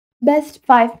Best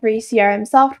 5 free CRM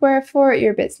software for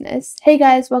your business. Hey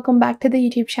guys, welcome back to the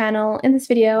YouTube channel. In this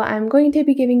video, I'm going to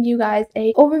be giving you guys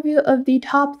an overview of the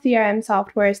top CRM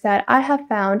softwares that I have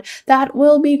found that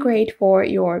will be great for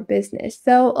your business.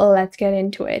 So let's get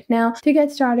into it. Now, to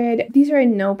get started, these are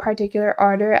in no particular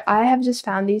order. I have just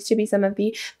found these to be some of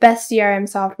the best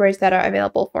CRM softwares that are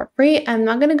available for free. I'm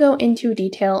not going to go into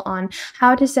detail on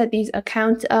how to set these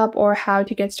accounts up or how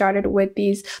to get started with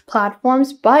these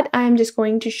platforms, but I'm just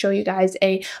going to show you guys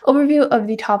a overview of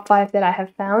the top 5 that I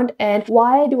have found and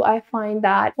why do I find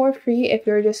that for free. If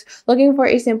you're just looking for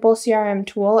a simple CRM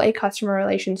tool, a customer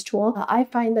relations tool, I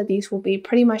find that these will be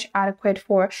pretty much adequate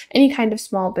for any kind of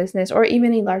small business or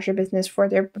even a larger business for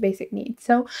their basic needs.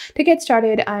 So to get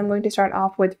started, I'm going to start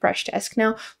off with Freshdesk.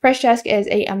 Now, Freshdesk is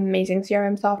an amazing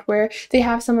CRM software. They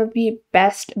have some of the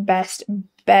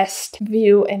best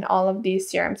view in all of these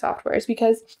CRM softwares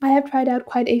because I have tried out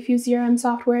quite a few CRM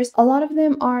softwares. A lot of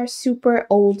them are super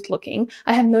old looking.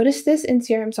 I have noticed this in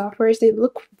CRM softwares. They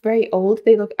look very old.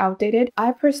 They look outdated.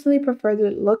 I personally prefer the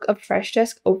look of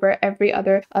Freshdesk over every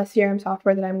other CRM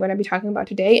software that I'm going to be talking about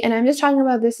today. And I'm just talking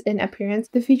about this in appearance.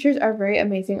 The features are very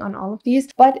amazing on all of these,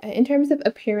 but in terms of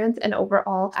appearance and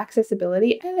overall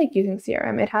accessibility, I like using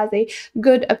CRM. It has a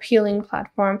good appealing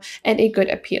platform and a good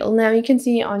appeal. Now you can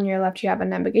see on your left, you have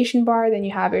a navigation bar, then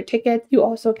you have your tickets. You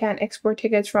also can export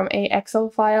tickets from a Excel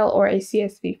file or a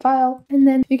CSV file, and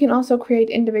then you can also create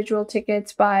individual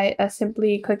tickets by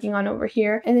simply clicking on over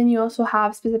here. And then you also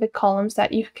have specific columns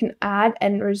that you can add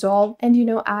and resolve and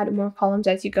add more columns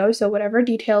as you go. So whatever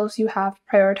details you have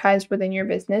prioritized within your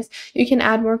business, you can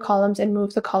add more columns and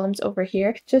move the columns over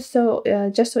here just so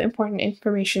important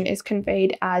information is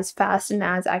conveyed as fast and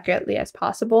as accurately as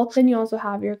possible. Then you also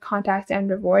have your contacts and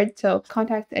rewards, so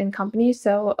contacts and companies.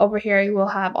 So over here you will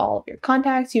have all of your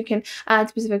contacts. You can add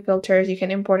specific filters. You can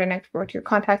import and export your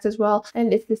contacts as well.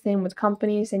 And it's the same with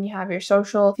companies. And you have your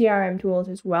social CRM tools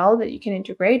as well that you can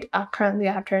integrate. Currently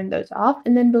I have turned those off.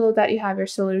 And then below that you have your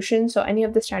solutions. So any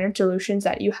of the standard solutions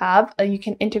that you have, you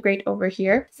can integrate over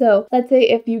here. So let's say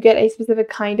if you get a specific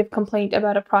kind of complaint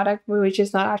about a product which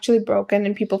is not actually broken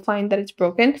and people find that it's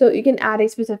broken, so you can add a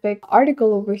specific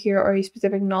article over here or a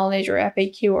specific knowledge or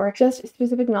FAQ or just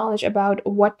specific knowledge about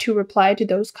what to reply to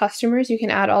those customers. You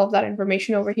can add all of that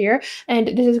information over here, and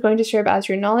this is going to serve as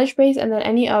your knowledge base, and then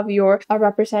any of your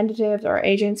representatives or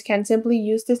agents can simply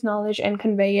use this knowledge and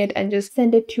convey it and just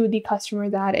send it to the customer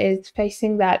that is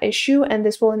facing that issue, and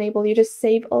this will enable you to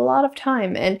save a lot of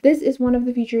time. And this is one of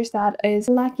the features that is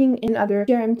lacking in other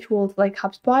CRM tools like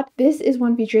HubSpot. This is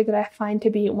one feature that I find to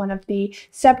be one of the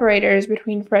separators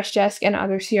between Freshdesk and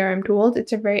other CRM tools.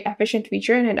 It's a very efficient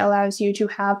feature and it allows you to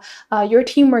have your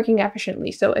team working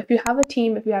efficiently. So if you have a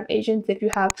team, if you have agents, if you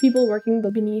have people working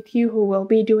beneath you who will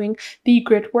be doing the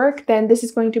grit work, then this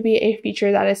is going to be a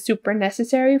feature that is super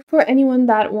necessary for anyone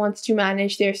that wants to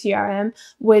manage their CRM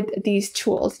with these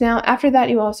tools. Now, after that,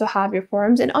 you also have your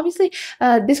forums, and obviously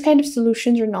this kind of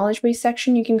solutions or knowledge base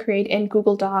section you can create in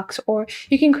Google Docs, or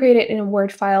you can create it in a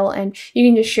Word file and you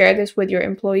can just share this with your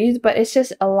employees, but it's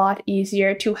just a lot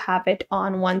easier to have it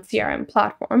on one CRM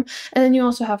platform. And then you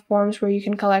also have forums where you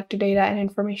can collect data and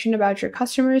information about your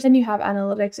customers, and you have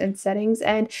analytics and settings.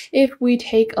 And if we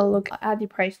take a look at the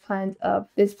price plans of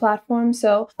this platform,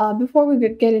 so before we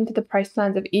get into the price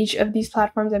plans of each of these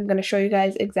platforms, I'm going to show you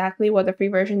guys exactly what the free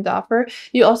versions offer.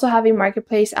 You also have a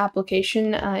marketplace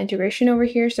application integration over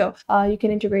here, so you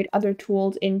can integrate other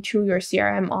tools into your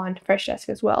CRM on Freshdesk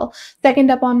as well. Second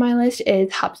up on my list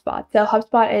is HubSpot. So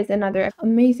HubSpot is another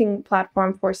amazing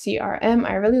platform for CRM.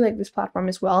 I really like this platform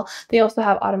as well. They also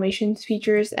have automations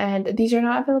features, and these are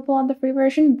not available on the free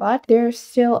version, but there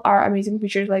still are amazing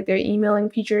features like their emailing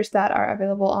features that are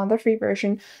available on the free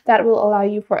version that will allow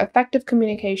you for effective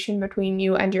communication between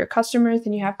you and your customers.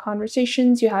 And you have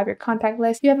conversations, you have your contact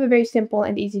list, you have a very simple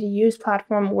and easy to use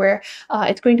platform where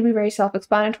it's going to be very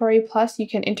self-explanatory. Plus you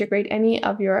can integrate any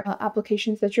of your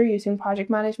applications that you're using, project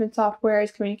management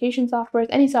softwares, communication softwares,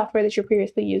 any software that you're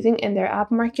previously using in their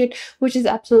app market, which is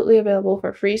absolutely available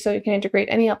for free. So you can integrate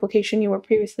any application you were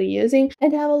previously using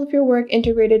and have all of your work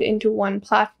integrated into one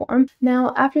platform.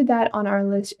 Now, after that on our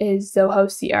list is Zoho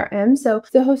CRM. So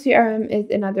Zoho CRM is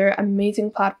another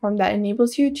amazing platform that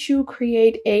enables you to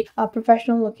create a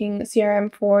professional looking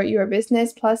CRM for your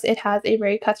business. Plus it has a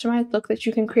very customized look that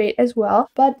you can create as well.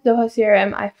 But Zoho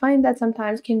CRM, I find that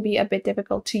sometimes can be a bit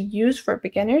difficult to use for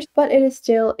beginners, but it is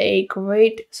still a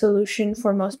great solution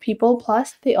for most people.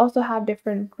 Plus they also have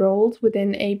different roles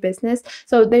within a business,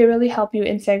 so they really help you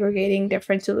in segregating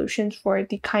different solutions for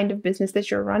the kind of business that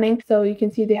you're running. So you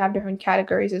can see they have different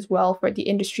categories as well for the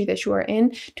industry that you are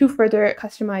in to further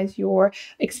customize your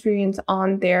experience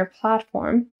on their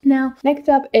platform. Now, next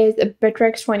up is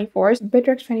Bittrex 24.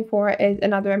 Bittrex 24 is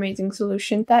another amazing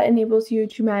solution that enables you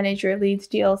to manage your leads,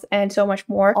 deals, and so much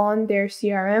more on their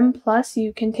CRM. Plus,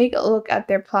 you can take a look at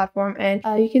their platform and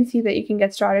you can see that you can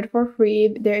get started for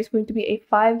free. There is going to be a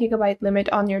 5 GB limit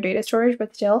on your data storage,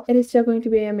 but still, it is still going to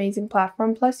be an amazing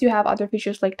platform. Plus, you have other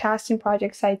features like tasks and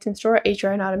project sites and store, HR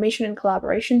and automation and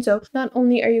collaboration. So not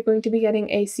only are you going to be getting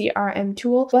a CRM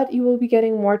tool, but you will be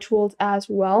getting more tools as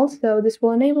well. So this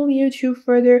will enable you to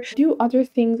further do other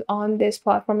things on this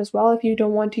platform as well. If you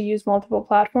don't want to use multiple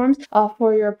platforms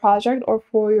for your project or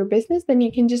for your business, then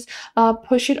you can just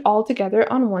push it all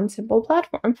together on one simple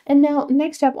platform. And now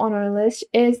next up on our list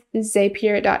is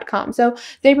Zapier.com. So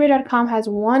Zapier.com has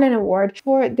won an award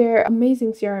for their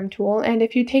amazing CRM tool. And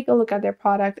if you take a look at their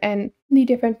product and the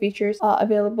different features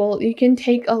available, you can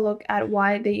take a look at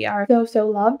why they are so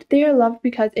loved. They are loved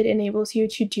because it enables you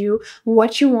to do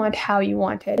what you want, how you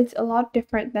want it. It's a lot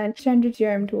different than standard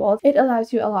CRM tools. It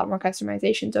allows you a lot more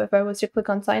customization. So if I was to click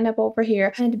on sign up over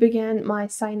here and begin my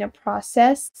sign up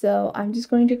process, so I'm just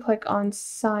going to click on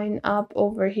sign up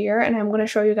over here, and I'm going to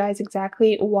show you guys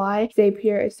exactly why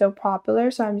Zapier is so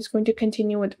popular. So I'm just going to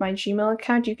continue with my Gmail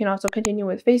account. You can also continue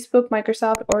with Facebook,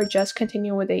 Microsoft, or just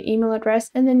continue with an email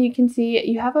address, and then you can see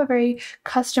you have a very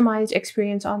customized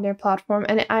experience on their platform.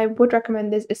 And I would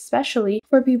recommend this especially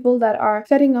for people that are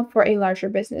setting up for a larger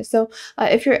business. So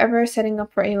if you're ever setting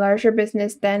up for a larger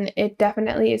business, then it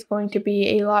definitely is going to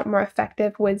be a lot more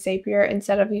effective with Zapier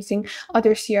instead of using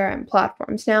other CRM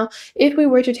platforms. Now, if we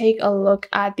were to take a look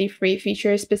at the free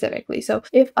features specifically, so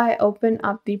if I open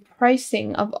up the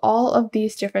pricing of all of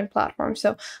these different platforms,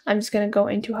 so I'm just going to go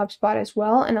into HubSpot as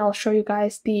well, and I'll show you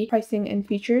guys the pricing and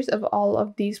features of all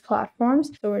of these platforms.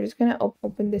 So we're just going to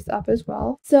open this up as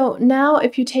well. So now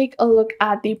if you take a look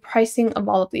at the pricing of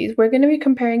all of these, we're going to be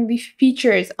comparing the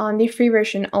features on the free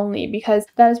version only because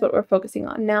that is what we're focusing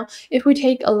on. Now, if we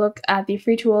take a look at the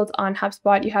free tools on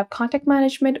HubSpot, you have contact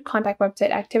management, contact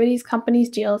website activities, companies,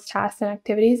 deals, tasks, and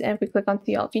activities. And if we click on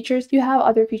see all features, you have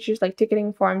other features like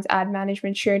ticketing, forms, ad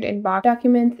management, shared inbox,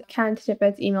 documents, canned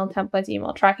snippets, email templates,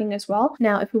 email tracking as well.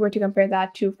 Now, if we were to compare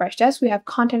that to Freshdesk, we have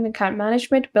content account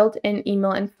management, built-in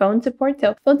email and phone support.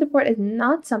 So phone support is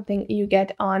not something you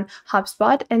get on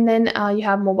HubSpot. And then you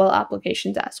have mobile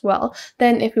applications as well.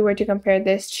 Then if we were to compare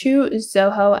this to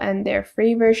Zoho and their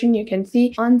free version, you can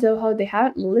see on Zoho, they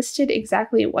haven't listed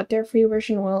exactly what their free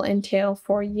version will entail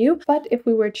for you. But if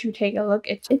we were to take a look,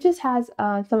 it just has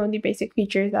some of the basic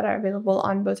features that are available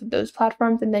on both of those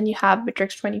platforms. And then you have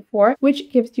Bittrex 24,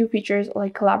 which gives you features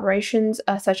like collaborations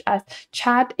such as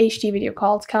chat, HD video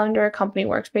calls, calendar, company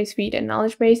workspace, feed, and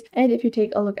knowledge base. And if you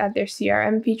take a look at their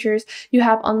CRM features, you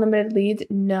have unlimited leads?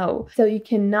 No. So you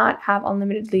cannot have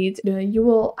unlimited leads. You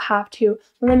will have to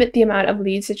limit the amount of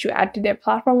leads that you add to their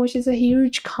platform, which is a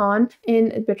huge con in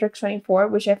Bittrex 24,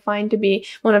 which I find to be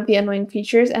one of the annoying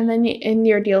features. And then in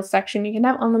your deals section, you can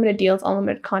have unlimited deals,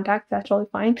 unlimited contacts, that's totally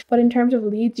fine. But in terms of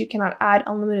leads, you cannot add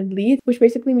unlimited leads, which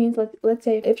basically means let's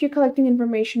say if you're collecting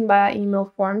information via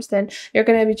email forms, then you're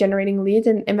going to be generating leads,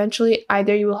 and eventually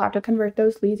either you will have to convert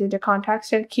those leads into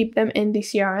contacts and keep them in the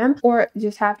CRM, or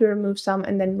just have to remove some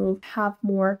and then have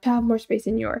more space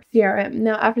in your CRM.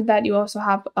 Now, after that, you also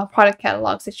have product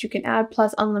catalogs that you can add,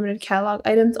 plus unlimited catalog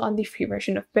items on the free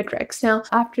version of Bittrex. Now,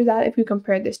 after that, if you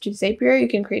compare this to Zapier, you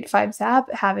can create 5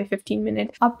 zaps, have a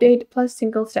 15-minute update, plus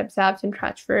single-step zaps and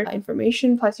transfer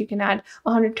information. Plus, you can add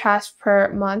 100 tasks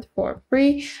per month for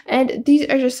free. And these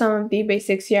are just some of the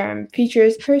basic CRM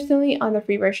features. Personally, on the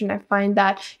free version, I find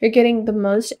that you're getting the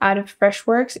most out of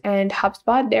Freshworks and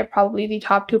HubSpot. They're probably the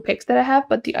top 2 picks that I have,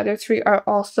 but the other 3 are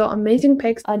also amazing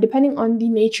picks. Depending on the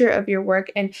nature of your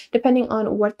work and depending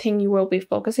on what thing you will be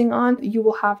focusing on, you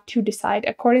will have to decide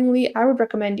accordingly. I would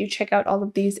recommend you check out all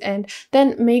of these and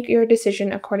then make your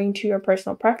decision according to your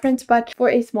personal preference. But for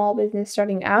a small business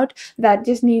starting out that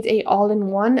just needs a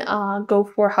all-in-one, go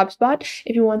for HubSpot.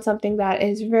 If you want something that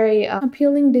is very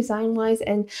appealing design-wise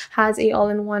and has a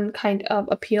all-in-one kind of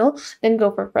appeal, then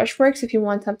go for Freshworks. If you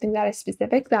want something that is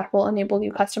specific that will enable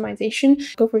you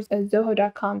customization, go for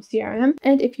Zoho.com CRM.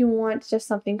 And if you want just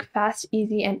something fast,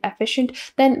 easy, and efficient,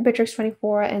 then Bittrex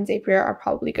 24 and Zapier are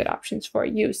probably good options for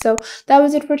you. So that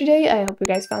was it for today. I hope you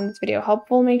guys found this video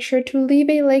helpful. Make sure to leave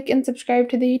a like and subscribe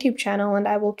to the YouTube channel, and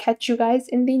I will catch you guys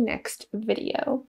in the next video.